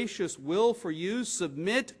Father's gracious will for you.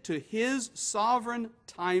 Submit to His sovereign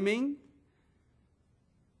timing.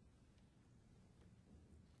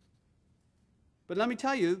 But let me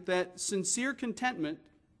tell you that sincere contentment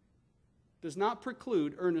does not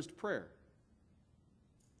preclude earnest prayer.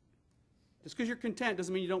 Just because you're content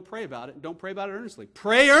doesn't mean you don't pray about it. Don't pray about it earnestly.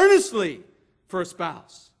 Pray earnestly for a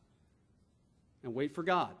spouse. And wait for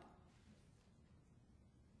God.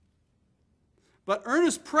 But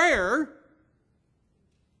earnest prayer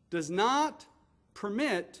does not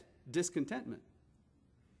permit discontentment.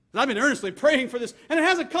 I've been earnestly praying for this, and it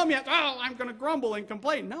hasn't come yet. Oh, I'm going to grumble and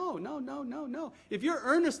complain. No, no, no, no, no. If you're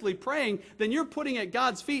earnestly praying, then you're putting it at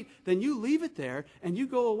God's feet. Then you leave it there, and you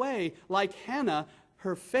go away like Hannah.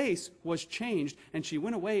 Her face was changed, and she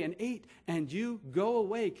went away and ate, and you go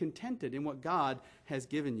away contented in what God has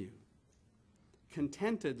given you.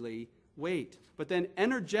 Contentedly wait, but then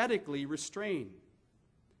energetically restrain.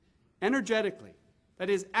 Energetically. That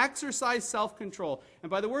is, exercise self-control. And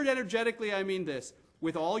by the word energetically, I mean this.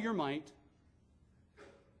 With all your might,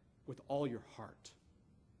 with all your heart.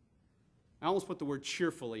 I almost put the word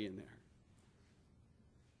cheerfully in there.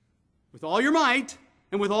 With all your might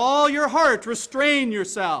and with all your heart, restrain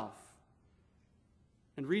yourself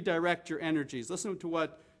and redirect your energies. Listen to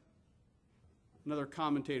what another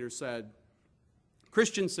commentator said.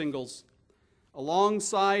 Christian singles,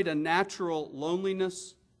 alongside a natural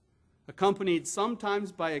loneliness, accompanied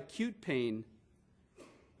sometimes by acute pain,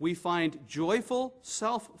 we find joyful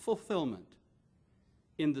self-fulfillment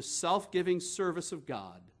in the self-giving service of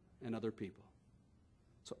God and other people.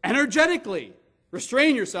 So energetically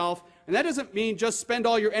restrain yourself, and that doesn't mean just spend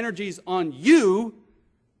all your energies on you,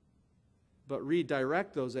 but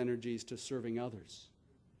redirect those energies to serving others.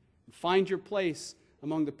 Find your place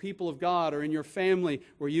among the people of God or in your family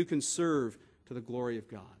where you can serve to the glory of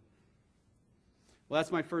God. Well,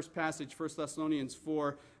 that's my first passage, 1 Thessalonians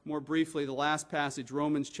 4. More briefly, the last passage,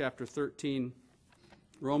 Romans chapter 13.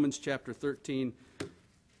 Romans chapter 13.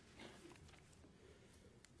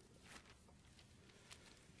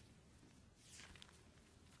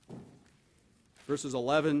 Verses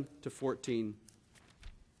 11 to 14.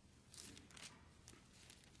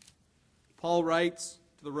 Paul writes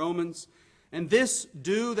to the Romans, "And this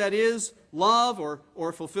do, that is, love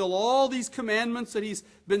or fulfill all these commandments that he's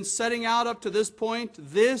been setting out up to this point.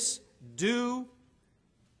 This do,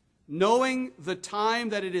 knowing the time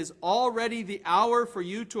that it is already the hour for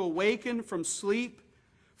you to awaken from sleep.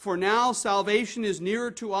 For now salvation is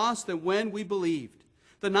nearer to us than when we believed.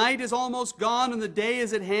 The night is almost gone and the day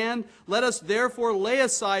is at hand. Let us therefore lay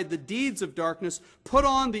aside the deeds of darkness, put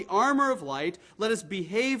on the armor of light. Let us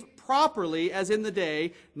behave properly as in the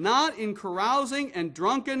day, not in carousing and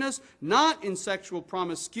drunkenness, not in sexual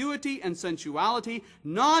promiscuity and sensuality,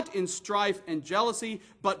 not in strife and jealousy,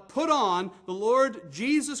 but put on the Lord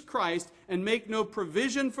Jesus Christ and make no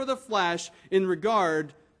provision for the flesh in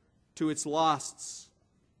regard to its lusts."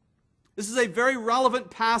 This is a very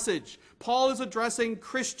relevant passage. Paul is addressing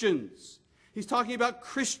Christians. He's talking about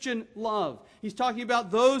Christian love. He's talking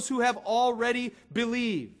about those who have already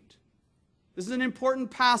believed. This is an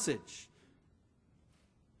important passage.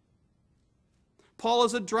 Paul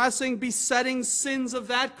is addressing besetting sins of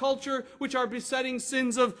that culture, which are besetting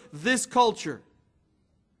sins of this culture.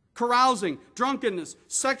 Carousing, drunkenness,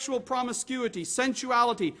 sexual promiscuity,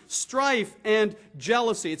 sensuality, strife, and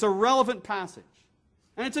jealousy. It's a relevant passage.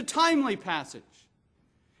 And it's a timely passage.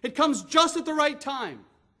 It comes just at the right time.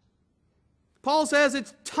 Paul says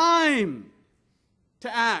it's time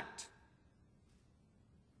to act.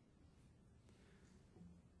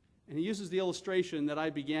 And he uses the illustration that I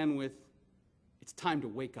began with. It's time to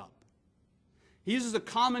wake up. He uses a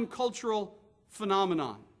common cultural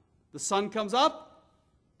phenomenon. The sun comes up,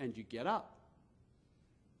 and you get up.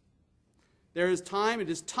 It is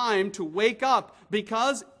time to wake up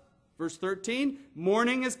because, verse 13,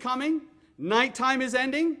 morning is coming, nighttime is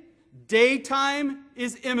ending, daytime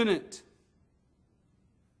is imminent.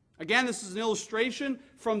 Again, this is an illustration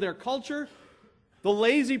from their culture. The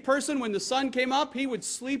lazy person, when the sun came up, he would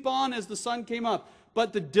sleep on as the sun came up.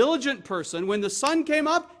 But the diligent person, when the sun came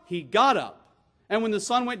up, he got up. And when the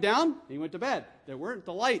sun went down, he went to bed. There weren't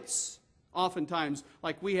the lights, oftentimes,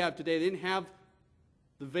 like we have today. They didn't have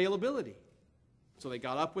the availability. So they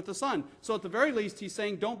got up with the sun. So at the very least, he's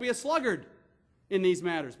saying, don't be a sluggard in these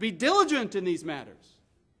matters. Be diligent in these matters.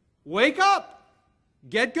 Wake up.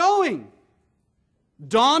 Get going.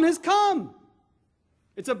 Dawn has come.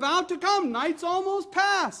 It's about to come. Night's almost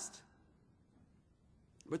past.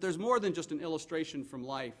 But there's more than just an illustration from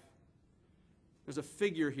life. There's a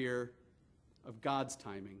figure here of God's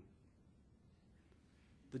timing.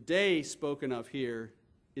 The day spoken of here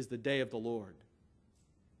is the day of the Lord.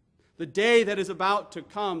 The day that is about to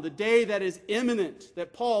come, the day that is imminent,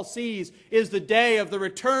 that Paul sees, is the day of the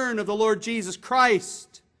return of the Lord Jesus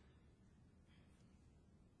Christ.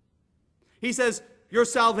 He says, your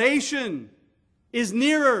salvation is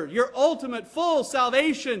nearer. Your ultimate full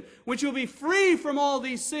salvation, which you'll be free from all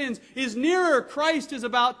these sins, is nearer. Christ is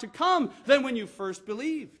about to come than when you first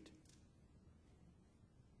believed.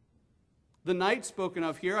 The night spoken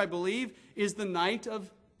of here, I believe, is the night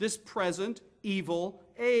of this present evil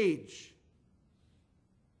age.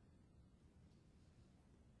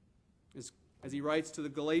 as he writes to the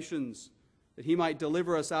Galatians, that he might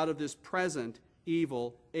deliver us out of this present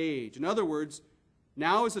evil age. In other words,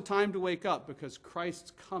 now is the time to wake up because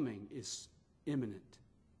Christ's coming is imminent.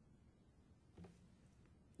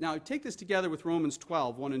 Now, take this together with Romans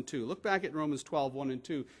 12, 1 and 2. Look back at Romans 12, 1 and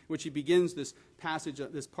 2, which he begins this passage,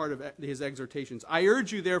 this part of his exhortations. I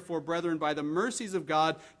urge you, therefore, brethren, by the mercies of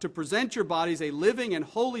God, to present your bodies a living and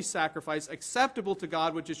holy sacrifice, acceptable to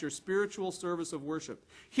God, which is your spiritual service of worship.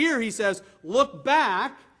 Here he says, look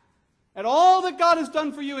back at all that God has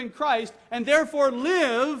done for you in Christ, and therefore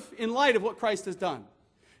live in light of what Christ has done.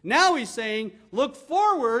 Now he's saying, look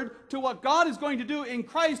forward to what God is going to do in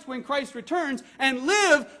Christ when Christ returns, and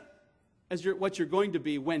live as what you're going to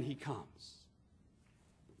be when he comes.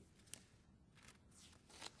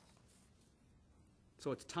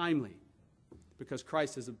 So it's timely, because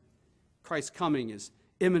Christ's coming is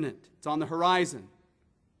imminent. It's on the horizon.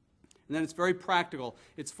 And then it's very practical.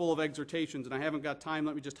 It's full of exhortations, and I haven't got time.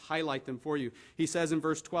 Let me just highlight them for you. He says in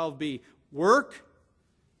verse 12b, work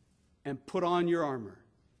and put on your armor.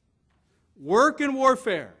 Work in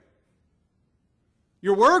warfare.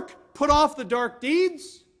 Your work, put off the dark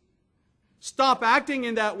deeds. Stop acting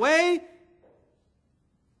in that way.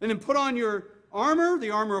 And then put on your armor, the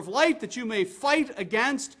armor of light, that you may fight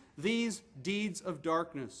against these deeds of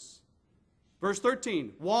darkness. Verse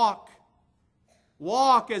 13, walk.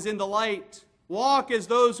 Walk as in the light. Walk as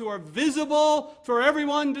those who are visible for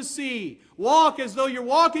everyone to see. Walk as though you're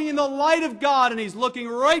walking in the light of God and he's looking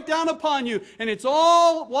right down upon you and it's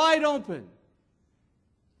all wide open.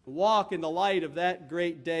 Walk in the light of that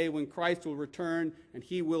great day when Christ will return and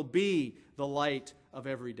he will be the light of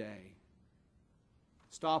every day.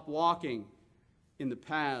 Stop walking in the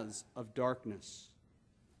paths of darkness.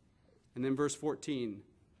 And then verse 14,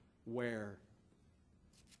 wear.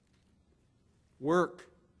 Work,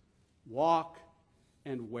 walk,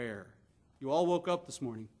 and wear. You all woke up this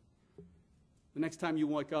morning. The next time you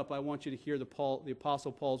wake up, I want you to hear the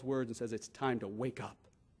Apostle Paul's words and says it's time to wake up.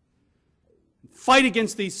 Fight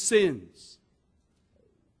against these sins.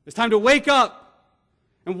 It's time to wake up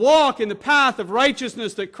and walk in the path of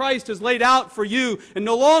righteousness that Christ has laid out for you and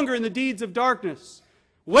no longer in the deeds of darkness.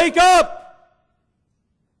 Wake up!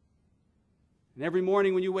 And every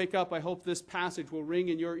morning when you wake up, I hope this passage will ring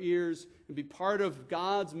in your ears and be part of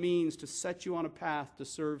God's means to set you on a path to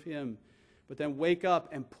serve him. But then wake up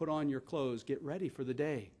and put on your clothes. Get ready for the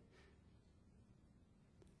day.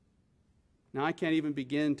 Now, I can't even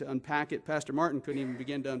begin to unpack it. Pastor Martin couldn't even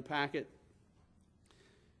begin to unpack it.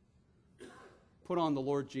 Put on the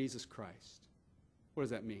Lord Jesus Christ. What does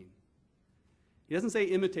that mean? He doesn't say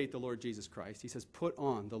imitate the Lord Jesus Christ. He says put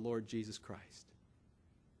on the Lord Jesus Christ.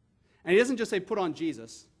 And he doesn't just say put on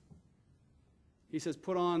Jesus. He says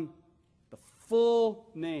put on the full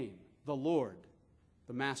name, the Lord,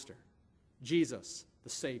 the Master, Jesus, the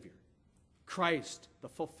Savior, Christ, the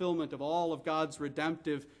fulfillment of all of God's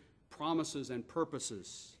redemptive promises and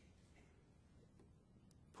purposes.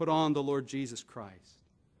 Put on the Lord Jesus Christ.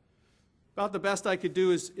 About the best I could do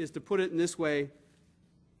is to put it in this way.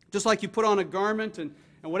 Just like you put on a garment, and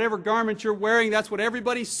whatever garment you're wearing, that's what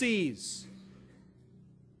everybody sees.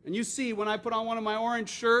 And you see, when I put on one of my orange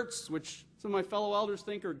shirts, which some of my fellow elders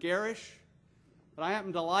think are garish, but I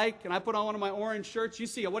happen to like, and I put on one of my orange shirts, you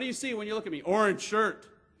see, what do you see when you look at me? Orange shirt.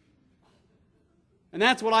 And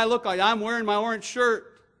that's what I look like. I'm wearing my orange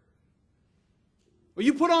shirt. Well,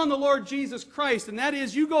 you put on the Lord Jesus Christ, and that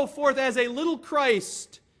is, you go forth as a little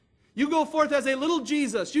Christ. You go forth as a little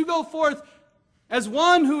Jesus. You go forth as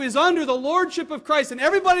one who is under the lordship of Christ. And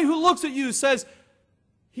everybody who looks at you says,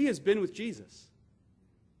 he has been with Jesus.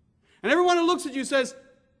 And everyone who looks at you says,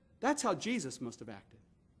 that's how Jesus must have acted.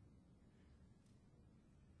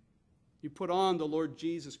 You put on the Lord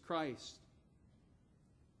Jesus Christ.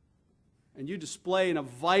 And you display in a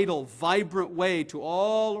vital, vibrant way to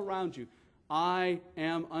all around you, I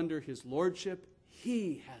am under his lordship.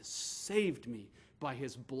 He has saved me by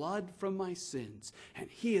his blood from my sins. And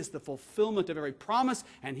he is the fulfillment of every promise,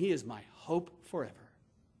 and he is my hope forever.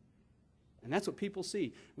 And that's what people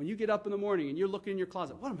see. When you get up in the morning and you're looking in your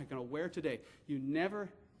closet, what am I going to wear today?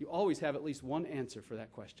 You always have at least one answer for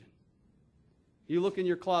that question. You look in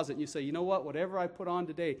your closet and you say, you know what? Whatever I put on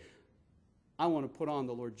today, I want to put on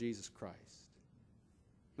the Lord Jesus Christ.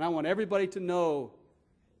 And I want everybody to know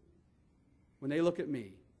when they look at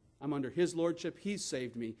me, I'm under his lordship, he's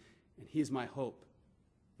saved me, and he's my hope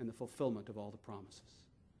and the fulfillment of all the promises.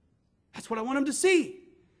 That's what I want them to see.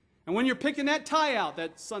 And when you're picking that tie out,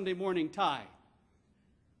 that Sunday morning tie,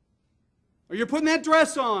 or you're putting that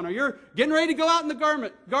dress on, or you're getting ready to go out in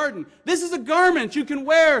the garden, this is a garment you can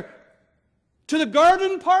wear to the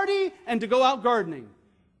garden party and to go out gardening.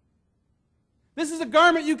 This is a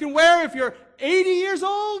garment you can wear if you're 80 years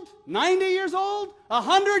old, 90 years old,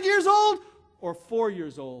 100 years old, or 4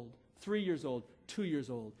 years old, 3 years old, 2 years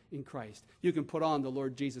old in Christ. You can put on the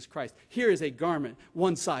Lord Jesus Christ. Here is a garment.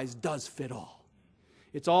 One size does fit all.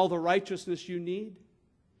 It's all the righteousness you need.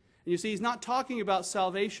 And you see, he's not talking about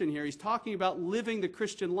salvation here. He's talking about living the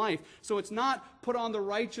Christian life. So it's not put on the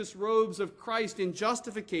righteous robes of Christ in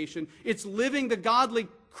justification. It's living the godly,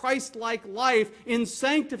 Christ-like life in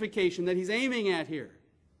sanctification that he's aiming at here.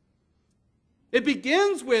 It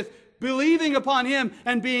begins with believing upon him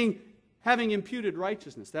and having imputed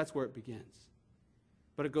righteousness. That's where it begins.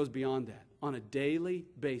 But it goes beyond that. On a daily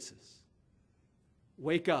basis.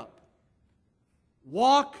 Wake up.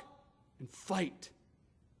 Walk and fight.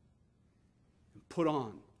 Put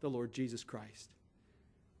on the Lord Jesus Christ.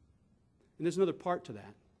 And there's another part to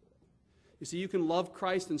that. You see, you can love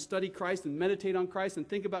Christ and study Christ and meditate on Christ and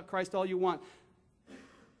think about Christ all you want.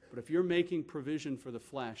 But if you're making provision for the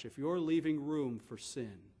flesh, if you're leaving room for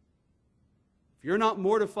sin, if you're not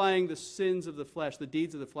mortifying the sins of the flesh, the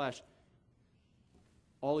deeds of the flesh,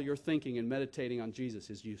 all your thinking and meditating on Jesus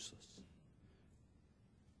is useless.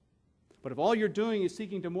 But if all you're doing is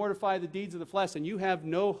seeking to mortify the deeds of the flesh and you have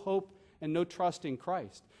no hope and no trust in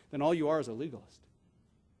Christ, then all you are is a legalist.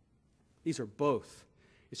 These are both.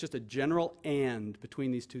 It's just a general and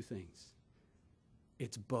between these two things.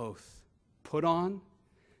 It's both. Put on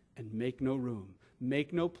and make no room.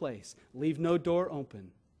 Make no place. Leave no door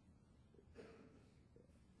open.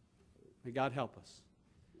 May God help us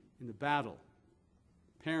in the battle.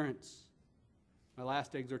 Parents, my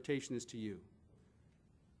last exhortation is to you.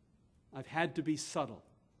 I've had to be subtle.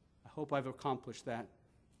 I hope I've accomplished that,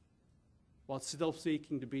 while still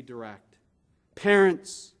seeking to be direct.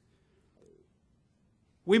 Parents,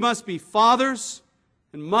 we must be fathers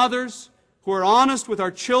and mothers who are honest with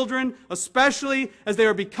our children, especially as they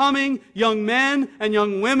are becoming young men and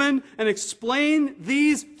young women, and explain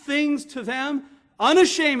these things to them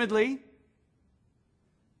unashamedly,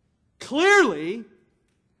 clearly,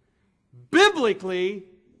 biblically,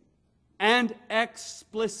 and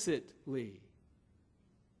explicitly,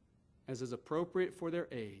 as is appropriate for their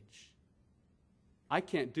age. I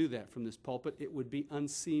can't do that from this pulpit. It would be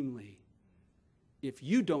unseemly. If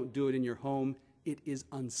you don't do it in your home, it is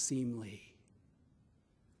unseemly.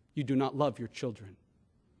 You do not love your children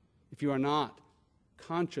if you are not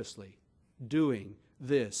consciously doing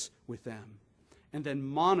this with them. And then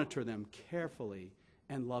monitor them carefully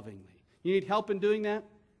and lovingly. You need help in doing that?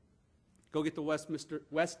 Go get the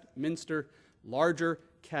Westminster Larger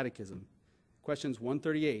Catechism, questions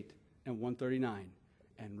 138 and 139,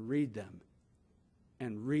 and read them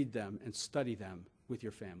and study them with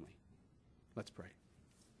your family. Let's pray.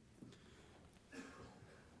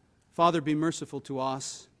 Father, be merciful to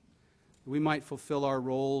us, that we might fulfill our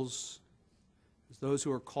roles as those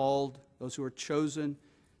who are called, those who are chosen,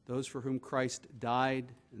 those for whom Christ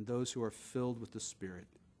died, and those who are filled with the Spirit.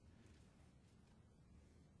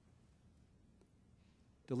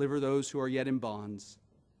 Deliver those who are yet in bonds,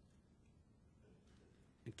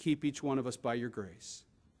 and keep each one of us by your grace.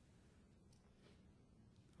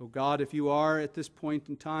 Oh God, if you are at this point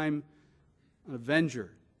in time an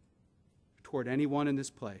avenger toward anyone in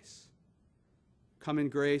this place, come in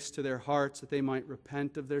grace to their hearts that they might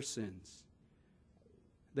repent of their sins.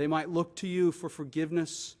 They might look to you for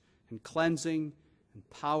forgiveness and cleansing and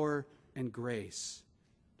power and grace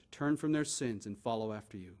to turn from their sins and follow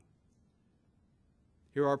after you.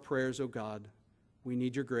 Hear our prayers, O God. We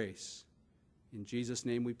need your grace. In Jesus'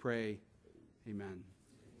 name we pray. Amen.